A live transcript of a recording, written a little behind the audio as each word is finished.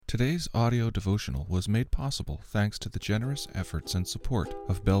Today's audio devotional was made possible thanks to the generous efforts and support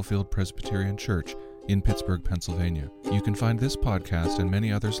of Bellefield Presbyterian Church in Pittsburgh, Pennsylvania. You can find this podcast and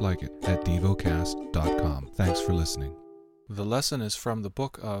many others like it at Devocast.com. Thanks for listening. The lesson is from the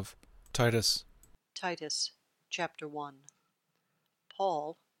book of Titus. Titus, chapter 1.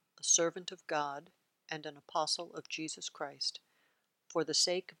 Paul, a servant of God and an apostle of Jesus Christ, for the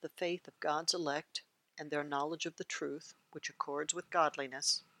sake of the faith of God's elect and their knowledge of the truth, which accords with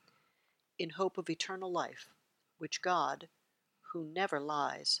godliness, in hope of eternal life, which God, who never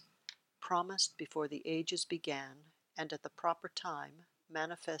lies, promised before the ages began, and at the proper time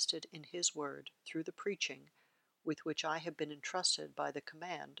manifested in his word through the preaching with which I have been entrusted by the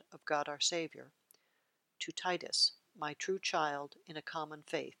command of God our Savior, to Titus, my true child in a common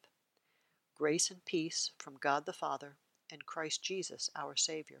faith. Grace and peace from God the Father and Christ Jesus our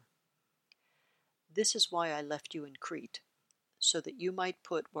Savior. This is why I left you in Crete, so that you might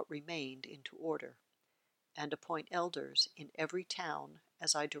put what remained into order, and appoint elders in every town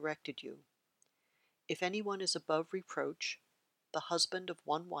as I directed you. If anyone is above reproach, the husband of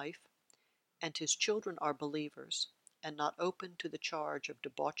one wife, and his children are believers, and not open to the charge of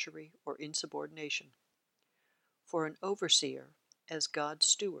debauchery or insubordination. For an overseer, as God's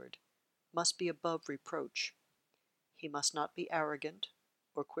steward, must be above reproach. He must not be arrogant,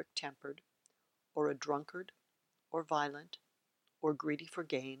 or quick-tempered, or a drunkard, or violent, or greedy for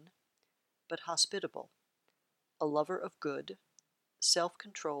gain, but hospitable, a lover of good,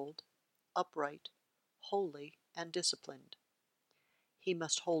 self-controlled, upright, holy, and disciplined. He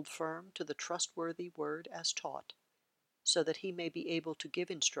must hold firm to the trustworthy word as taught, so that he may be able to give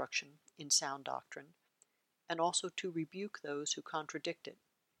instruction in sound doctrine, and also to rebuke those who contradict it.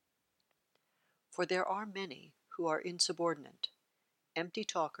 For there are many who are insubordinate, empty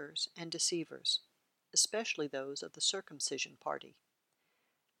talkers and deceivers, especially those of the circumcision party.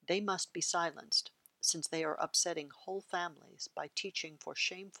 They must be silenced, since they are upsetting whole families by teaching for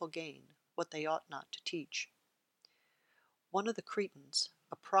shameful gain what they ought not to teach. One of the Cretans,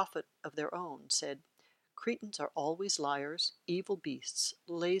 a prophet of their own, said, "Cretans are always liars, evil beasts,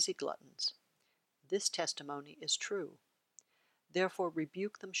 lazy gluttons." This testimony is true. Therefore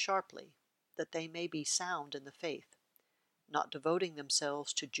rebuke them sharply, that they may be sound in the faith, not devoting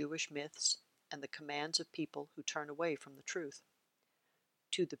themselves to Jewish myths and the commands of people who turn away from the truth.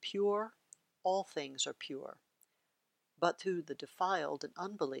 To the pure, all things are pure, but to the defiled and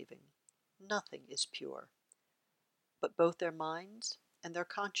unbelieving, nothing is pure. But both their minds and their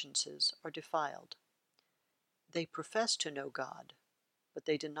consciences are defiled. They profess to know God, but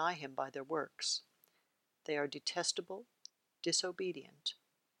they deny him by their works. They are detestable, disobedient,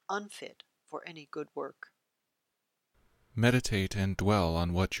 unfit for any good work. Meditate and dwell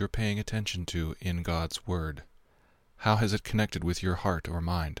on what you're paying attention to in God's Word. How has it connected with your heart or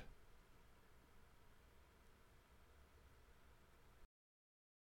mind?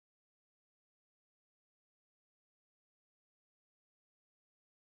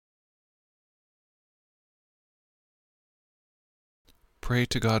 Pray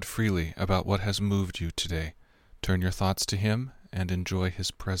to God freely about what has moved you today. Turn your thoughts to Him and enjoy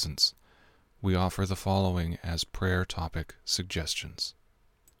His presence. We offer the following as prayer topic suggestions.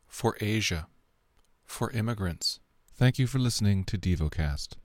 For Asia. For immigrants. Thank you for listening to Devocast.